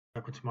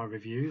Welcome to my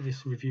review.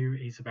 This review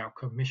is about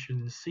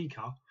Commission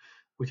Seeker,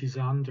 which is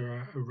an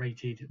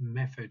underrated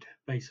method.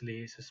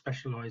 Basically, it's a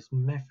specialized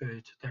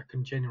method that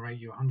can generate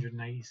you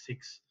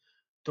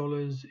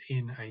 $186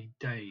 in a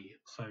day.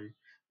 So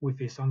with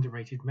this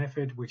underrated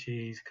method, which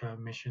is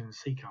Commission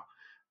Seeker.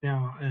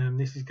 Now,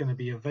 this is going to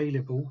be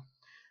available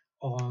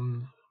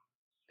on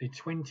the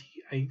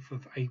 28th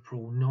of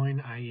April,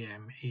 9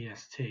 a.m.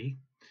 EST.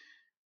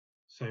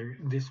 So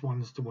this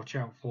one's to watch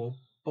out for.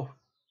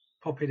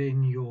 Pop it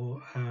in your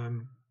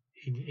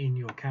in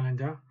your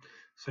calendar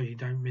so you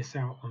don't miss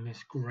out on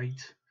this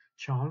great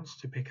chance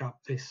to pick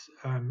up this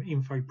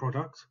info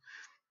product,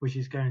 which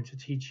is going to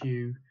teach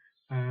you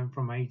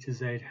from A to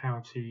Z how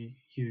to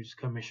use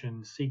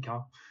Commission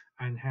Seeker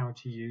and how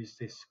to use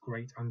this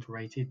great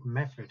underrated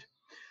method.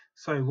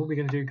 So what we're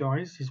going to do,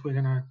 guys, is we're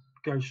going to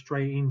go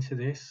straight into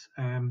this.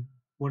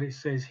 What it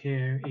says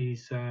here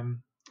is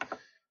let's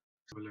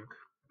have a look.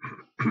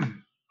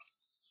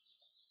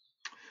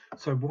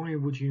 So why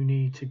would you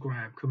need to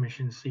grab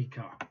Commission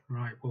Seeker?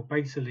 Right, well,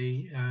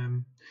 basically,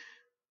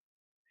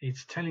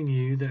 it's telling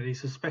you that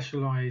it's a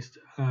specialized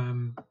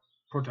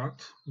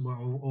product,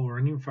 or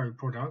an info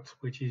product,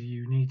 which is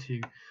you need to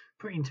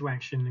put into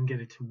action and get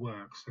it to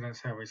work. So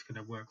that's how it's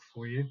going to work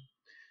for you.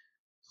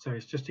 So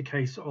it's just a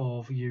case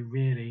of you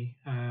really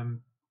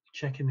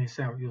checking this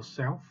out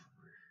yourself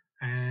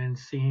and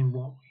seeing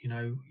what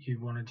you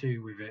want to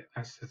do with it.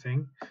 That's the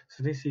thing.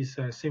 So this is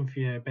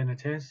Cynthia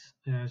Benitez.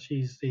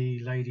 She's the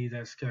lady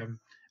that's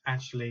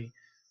actually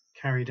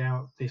carried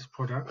out this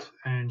product,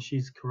 and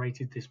she's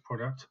created this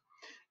product.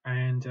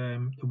 And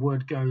the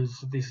word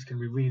goes, this is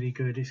going to be really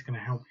good. It's going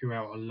to help you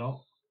out a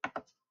lot.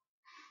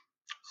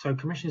 So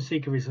Commission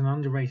Seeker is an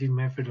underrated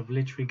method of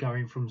literally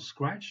going from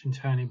scratch and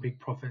turning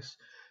big profits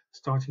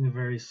starting the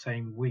very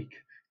same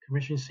week.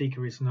 Commission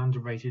Seeker is an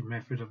underrated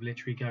method of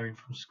literally going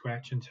from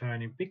scratch and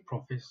turning big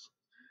profits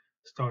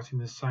starting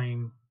the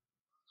same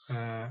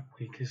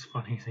week. It's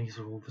funny, these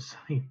are all the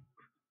same.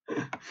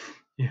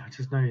 Yeah, I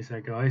just noticed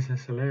that, guys.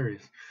 That's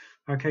hilarious.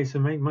 Okay, so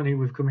make money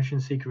with Commission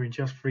Seeker in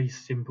just 3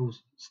 simple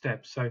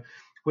steps. So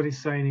what it's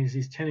saying is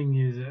it's telling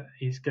you that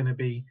it's going to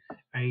be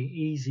a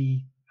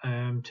easy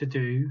to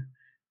do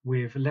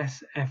with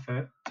less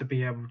effort to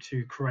be able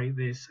to create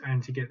this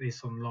and to get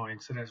this online.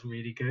 So that's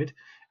really good,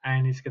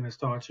 and it's going to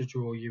start to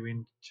draw you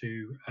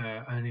into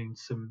earning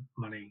some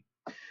money.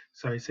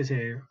 So it says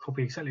here,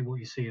 copy exactly what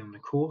you see on the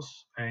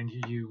course, and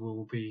you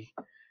will be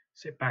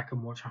sit back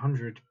and watch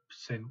 100%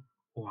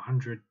 or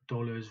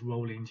 $100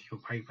 roll into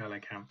your PayPal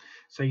account.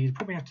 So you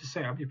probably have to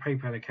set up your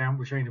PayPal account,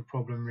 which ain't a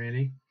problem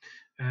really,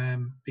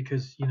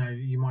 because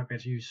you might be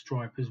able to use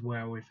Stripe as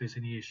well if there's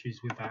any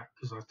issues with that,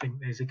 because I think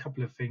there's a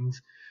couple of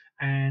things.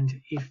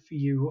 And if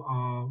you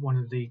are one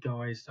of the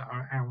guys that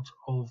are out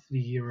of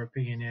the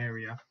European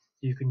area,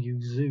 you can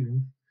use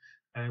Zoom,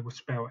 which is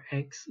spelled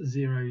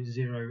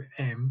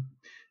X00M,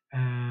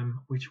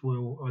 which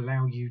will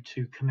allow you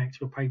to connect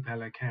your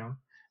PayPal account,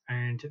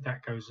 and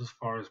that goes as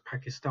far as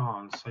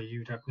Pakistan, so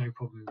you'd have no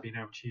problem being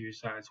able to use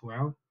that as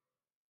well.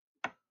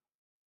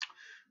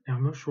 Now,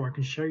 I'm not sure I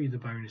can show you the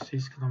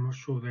bonuses because I'm not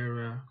sure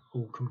they're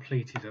all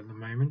completed at the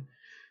moment.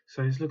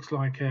 So it looks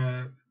like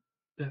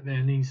that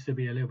there needs to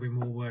be a little bit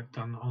more work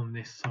done on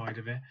this side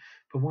of it.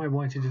 But what I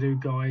wanted to do,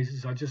 guys,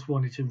 is I just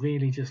wanted to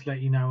really just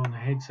let you know on the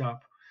heads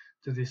up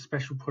that this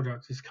special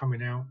product is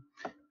coming out,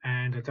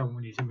 and I don't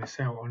want you to miss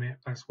out on it.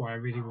 That's why I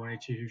really wanted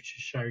to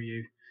show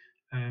you,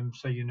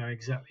 so you know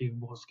exactly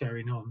what's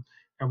going on.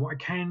 Now, what I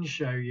can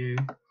show you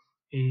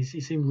is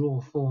it's in raw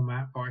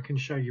format, but I can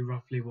show you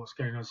roughly what's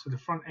going on. So the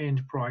front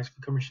end price for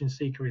Commission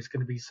Seeker is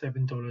going to be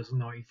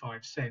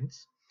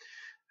 $7.95.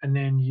 And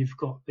then you've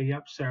got the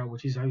upsell,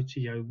 which is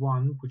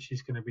OTO1, which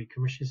is going to be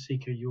Commission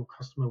Seeker. Your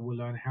customer will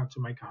learn how to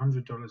make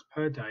 $100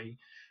 per day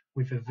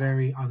with a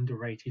very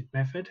underrated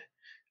method.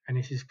 And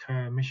this is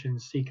Commission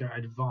Seeker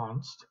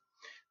Advanced.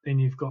 Then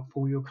you've got,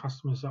 for your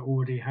customers that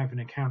already have an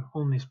account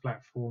on this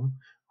platform,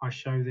 I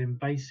show them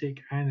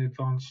basic and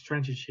advanced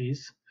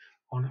strategies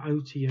on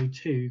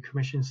OTO2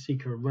 Commission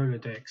Seeker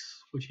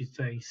Rolodex, which is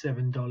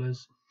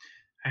 $37.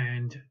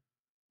 And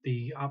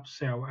the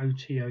upsell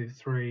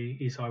OTO3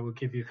 is I will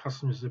give your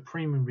customers the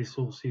premium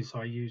resources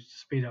I use to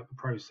speed up the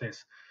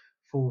process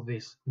for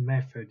this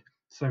method.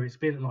 So it's a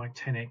bit like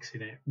 10x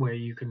in it, where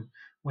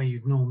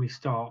you'd normally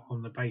start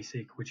on the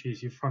basic, which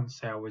is your front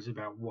sale is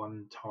about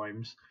 1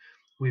 times.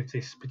 With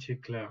this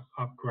particular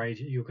upgrade,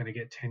 you're going to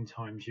get 10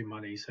 times your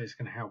money, so it's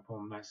going to help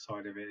on that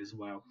side of it as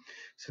well.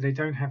 So they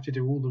don't have to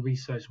do all the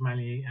research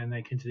manually, and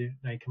they can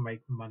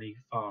make money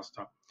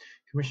faster.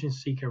 Commission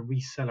Seeker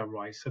reseller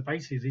rights. So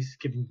basically, this is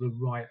giving the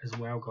right as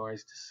well,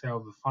 guys, to sell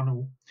the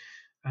funnel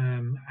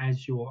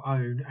as your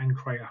own and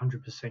create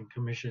 100%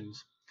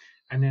 commissions.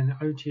 And then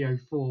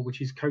OTO4, which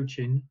is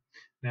coaching.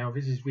 Now,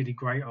 this is really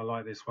great. I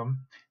like this one.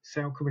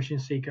 Sell Commission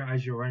Seeker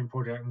as your own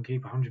product and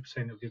keep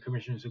 100% of your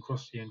commissions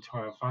across the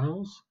entire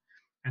funnels.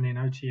 And then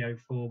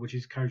OTO4, which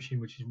is coaching,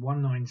 which is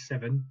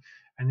 197.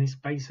 And this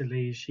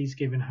basically, she's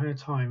given her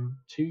time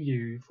to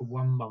you for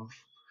 1 month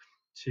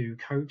to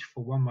coach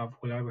for 1 month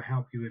where I will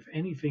help you with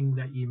anything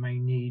that you may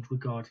need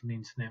regarding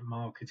internet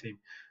marketing.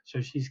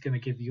 So she's going to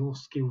give your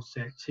skill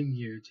set to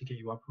you to get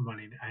you up and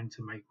running and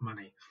to make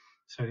money.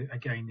 So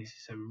again, this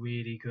is a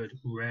really good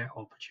rare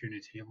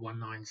opportunity at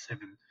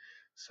 197.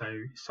 So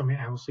something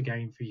else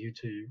again for you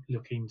to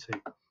look into.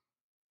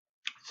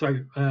 So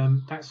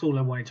that's all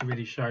I wanted to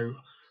really show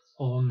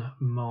on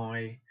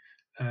my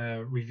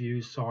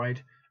reviews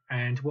side.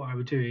 And what I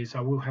would do is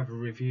I will have a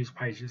reviews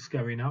page that's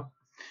going up,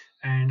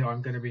 and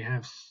I'm going to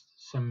have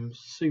some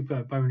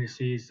super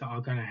bonuses that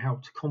are going to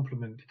help to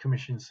complement the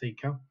commission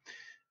seeker.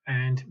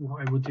 And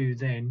what I will do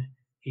then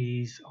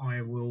is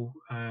I will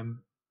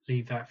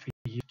leave that for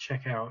you to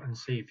check out and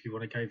see if you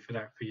want to go for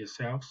that for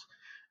yourselves.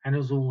 And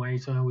as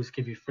always, I always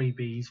give you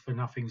freebies for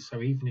nothing.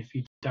 So even if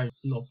you don't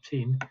opt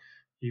in,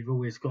 you've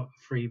always got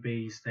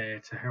freebies there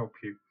to help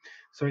you.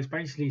 So it's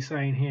basically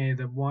saying here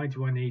that why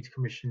do I need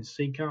commission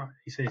seeker?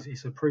 He says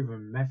it's a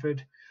proven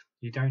method.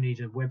 You don't need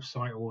a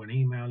website or an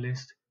email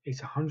list.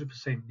 It's 100%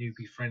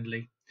 newbie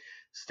friendly.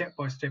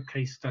 Step-by-step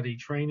case study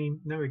training,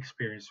 no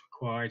experience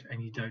required,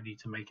 and you don't need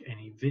to make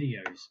any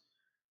videos.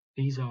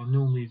 These are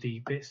normally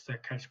the bits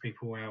that catch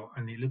people out,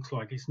 and it looks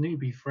like it's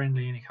newbie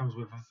friendly, and it comes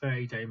with a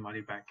 30-day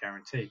money-back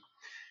guarantee.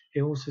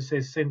 It also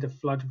says send a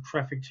flood of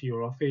traffic to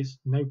your office,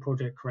 no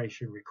project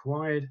creation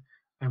required,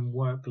 and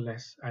work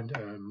less and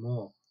earn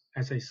more.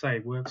 As they say,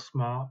 work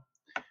smart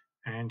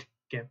and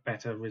get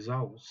better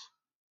results.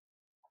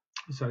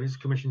 So this is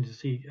commission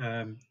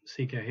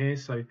seeker here.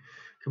 So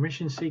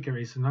commission seeker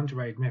is an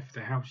underrated method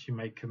that helps you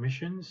make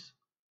commissions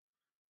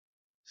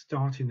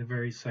starting the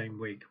very same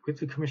week. With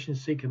the commission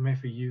seeker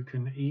method, you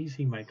can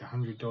easily make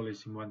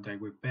 $100 in one day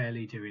with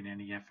barely doing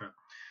any effort.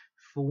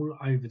 Full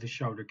over the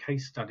shoulder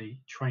case study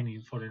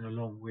training following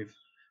along with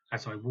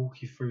as I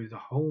walk you through the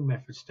whole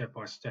method step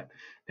by step.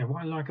 Now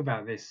what I like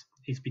about this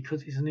is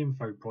because it's an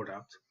info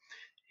product,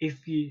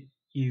 if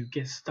you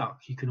get stuck,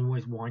 you can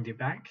always wind it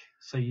back.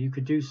 So you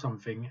could do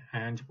something,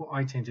 and what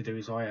I tend to do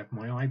is I have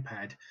my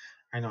iPad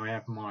and I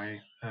have my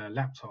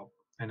laptop,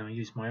 and I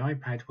use my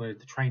iPad where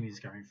the training is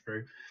going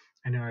through,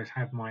 and then I'd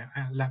have my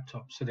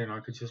laptop, so then I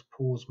could just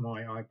pause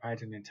my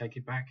iPad and then take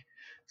it back.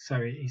 So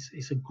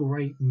it's a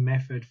great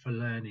method for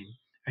learning,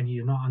 and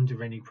you're not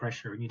under any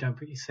pressure, and you don't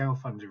put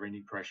yourself under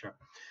any pressure.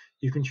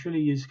 You can truly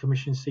use the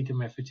commission seeker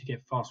method to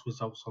get fast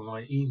results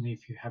online, even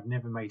if you have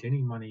never made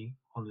any money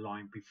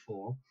online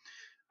before.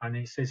 And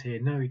it says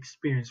here, no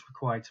experience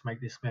required to make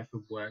this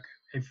method work.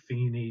 Everything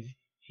you need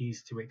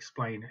is to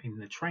explain in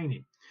the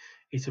training.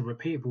 It's a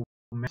repeatable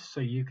method, so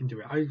you can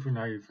do it over and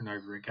over and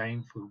over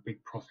again for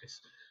big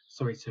profits.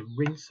 So it's a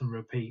rinse and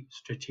repeat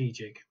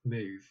strategic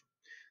move.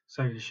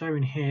 So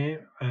showing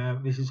here,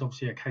 this is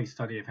obviously a case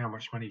study of how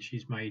much money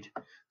she's made.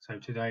 So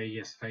today,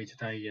 yesterday,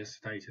 today,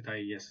 yesterday,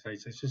 today, yesterday.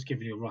 So it's just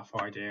giving you a rough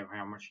idea of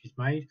how much she's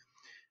made.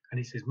 And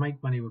it says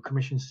make money with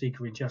commission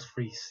seeker in just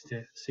 3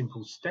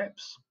 simple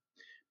steps.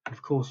 And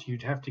of course,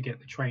 you'd have to get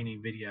the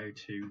training video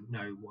to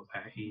know what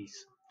that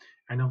is.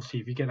 And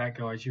obviously, if you get that,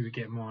 guys, you would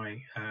get my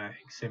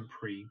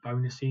exemplary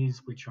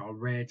bonuses, which are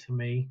rare to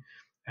me,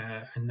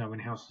 and no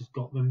one else has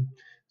got them.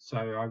 So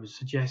I would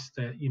suggest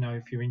that,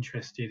 if you're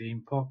interested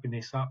in popping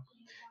this up,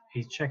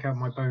 is check out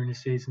my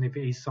bonuses. And if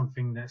it is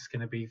something that's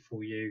going to be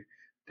for you,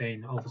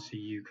 then obviously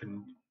you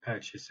can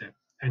purchase it.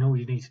 And all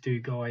you need to do,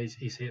 guys,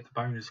 is hit the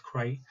bonus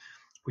crate,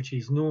 which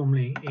is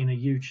normally in a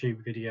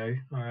YouTube video.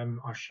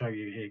 I'll show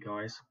you here,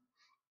 guys,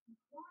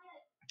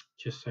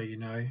 just so you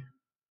know.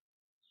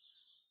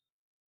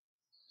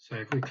 So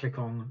if we click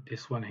on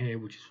this one here,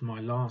 which is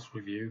my last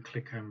review,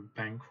 click on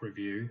bank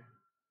review.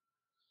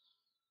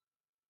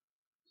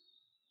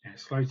 Yeah, it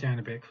slows down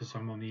a bit because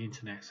I'm on the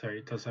internet, so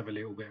it does have a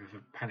little bit of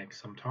a panic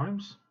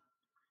sometimes.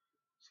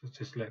 So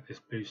just let this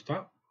boost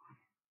up.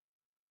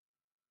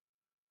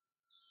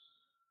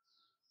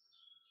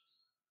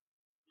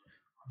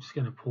 I'm just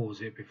going to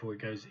pause it before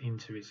it goes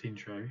into its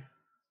intro.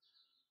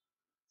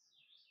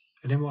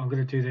 And then what I'm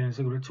going to do then is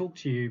I'm going to talk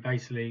to you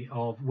basically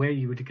of where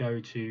you would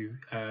go to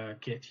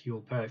get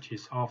your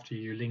purchase after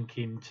you link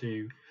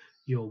into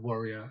your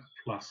Warrior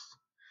Plus,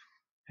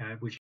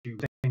 which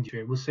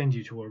it will send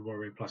you to a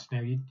Warrior Plus. Now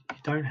you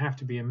don't have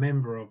to be a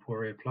member of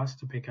Warrior Plus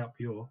to pick up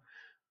your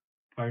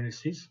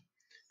bonuses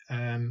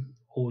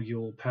or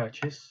your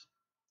purchase,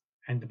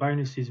 and the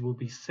bonuses will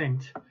be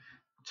sent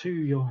to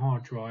your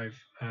hard drive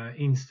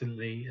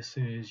instantly as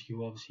soon as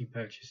you obviously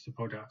purchase the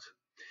product.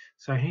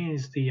 So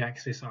here's the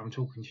access that I'm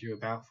talking to you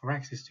about. For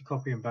access to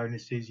copy and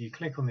bonuses, you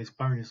click on this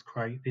bonus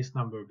crate. This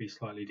number will be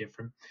slightly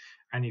different.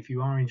 And if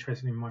you are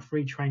interested in my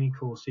free training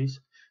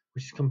courses,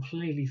 which is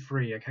completely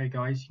free, okay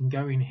guys, you can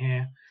go in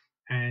here,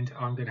 and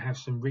I'm going to have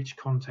some rich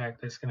content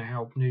that's going to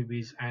help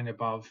newbies and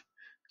above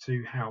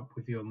to help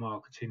with your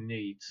marketing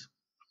needs.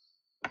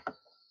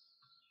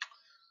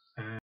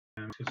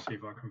 Let's see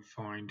if I can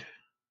find.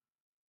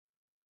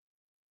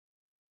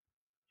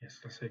 Yes,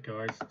 that's it,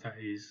 guys. That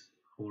is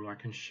all I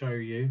can show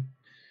you.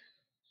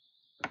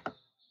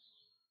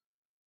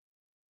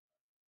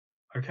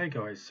 Okay,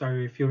 guys, so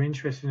if you're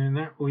interested in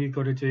that, all you've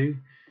got to do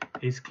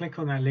is click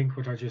on that link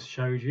what I just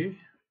showed you.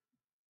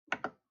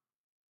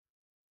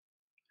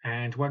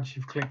 And once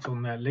you've clicked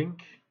on that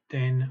link,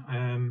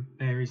 then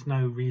there is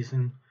no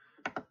reason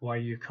why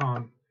you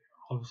can't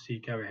obviously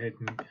go ahead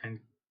and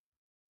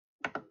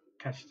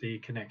catch the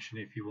connection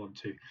if you want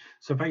to.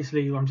 So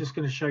basically, I'm just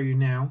going to show you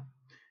now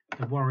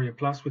the Warrior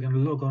Plus. We're going to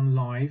log on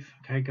live.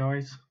 Okay,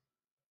 guys,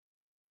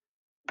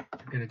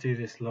 I'm going to do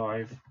this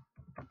live.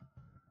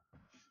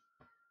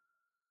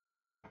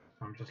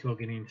 I'm just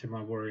logging into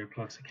my Warrior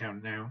Plus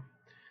account now,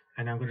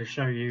 and I'm going to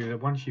show you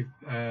that once you've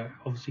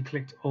obviously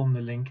clicked on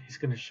the link, it's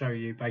going to show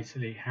you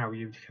basically how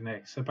you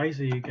connect. So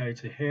basically, you go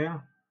to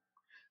here.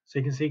 So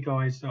you can see,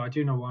 guys, that I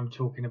do know what I'm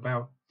talking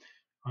about,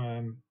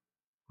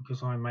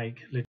 because I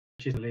make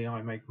legitimately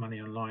I make money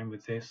online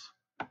with this.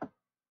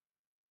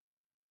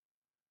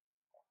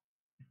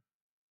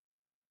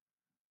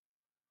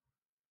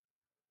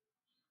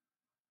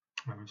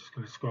 I'm just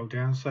going to scroll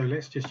down. So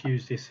let's just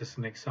use this as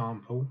an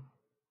example.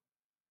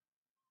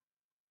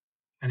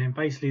 And then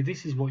basically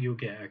this is what you'll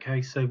get.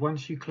 Okay, so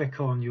once you click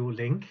on your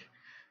link,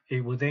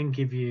 it will then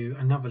give you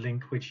another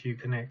link which you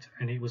connect,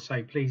 and it will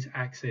say please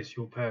access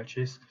your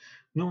purchase.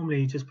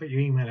 Normally you just put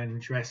your email and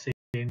address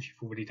in, which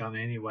you've already done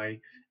anyway,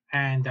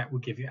 and that will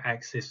give you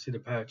access to the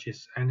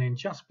purchase. And then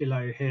just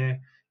below here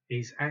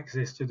is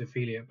access to the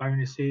affiliate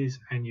bonuses,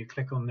 and you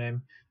click on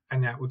them,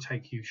 and that will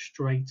take you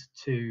straight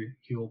to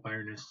your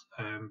bonus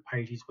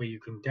pages where you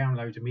can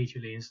download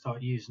immediately and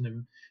start using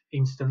them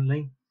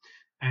instantly.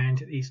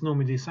 And it's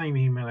normally the same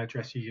email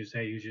address you use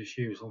there, you just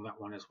use on that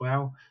one as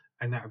well,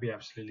 and that would be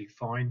absolutely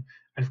fine.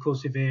 And of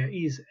course, if there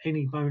is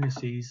any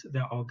bonuses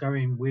that are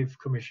going with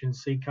Commission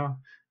Seeker,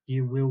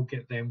 you will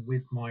get them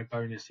with my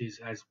bonuses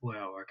as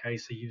well. Okay,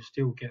 so you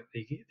still get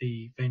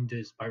the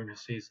vendors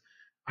bonuses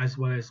as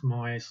well as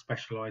my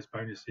specialized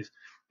bonuses.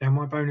 Now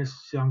my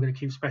bonuses I'm going to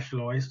keep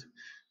specialized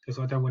because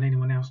I don't want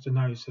anyone else to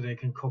know so they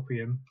can copy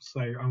them.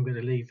 So I'm going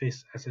to leave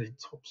this as a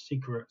top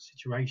secret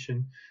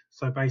situation.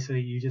 So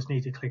basically you just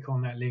need to click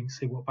on that link,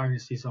 see what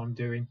bonuses I'm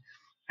doing.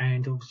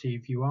 And obviously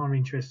if you are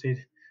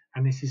interested,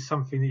 and this is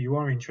something that you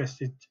are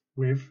interested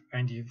with,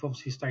 and you've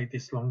obviously stayed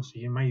this long, so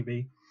you may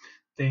be,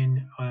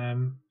 then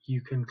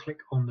you can click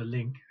on the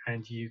link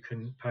and you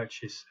can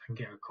purchase and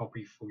get a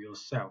copy for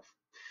yourself.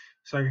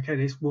 So okay,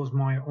 this was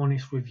my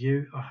honest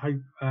review. I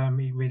hope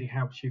it really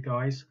helps you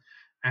guys.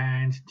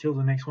 And until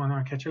the next one,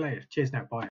 I'll catch you later. Cheers now. Bye.